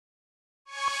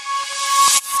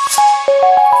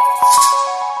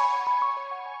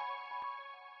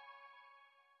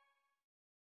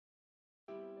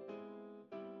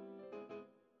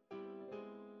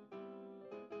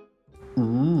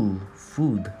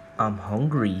food. I'm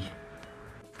hungry.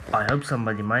 I hope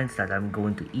somebody minds that I'm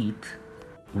going to eat.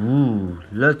 Ooh,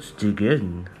 let's dig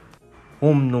in.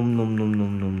 Nom nom nom nom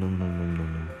nom nom nom nom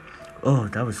nom. Oh,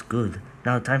 that was good.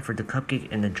 Now time for the cupcake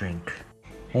and the drink.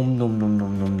 Nom nom nom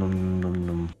nom nom nom nom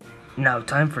nom. Now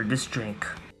time for this drink.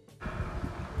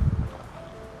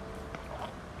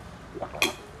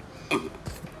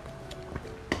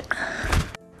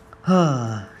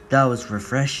 That was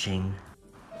refreshing.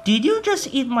 Did you just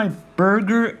eat my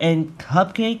burger and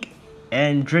cupcake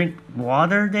and drink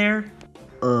water there?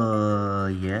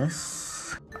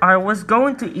 Yes. I was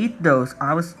going to eat those.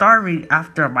 I was starving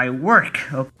after my work.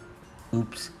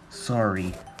 Oops,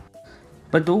 sorry.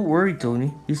 But don't worry,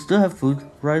 Tony. You still have food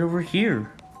right over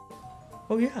here.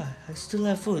 Oh yeah, I still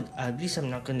have food. At least I'm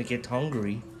not gonna get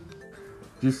hungry.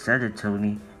 You said it,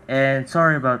 Tony. And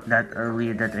sorry about that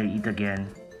earlier that I eat again.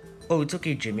 Oh, it's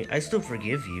okay, Jimmy. I still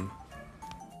forgive you.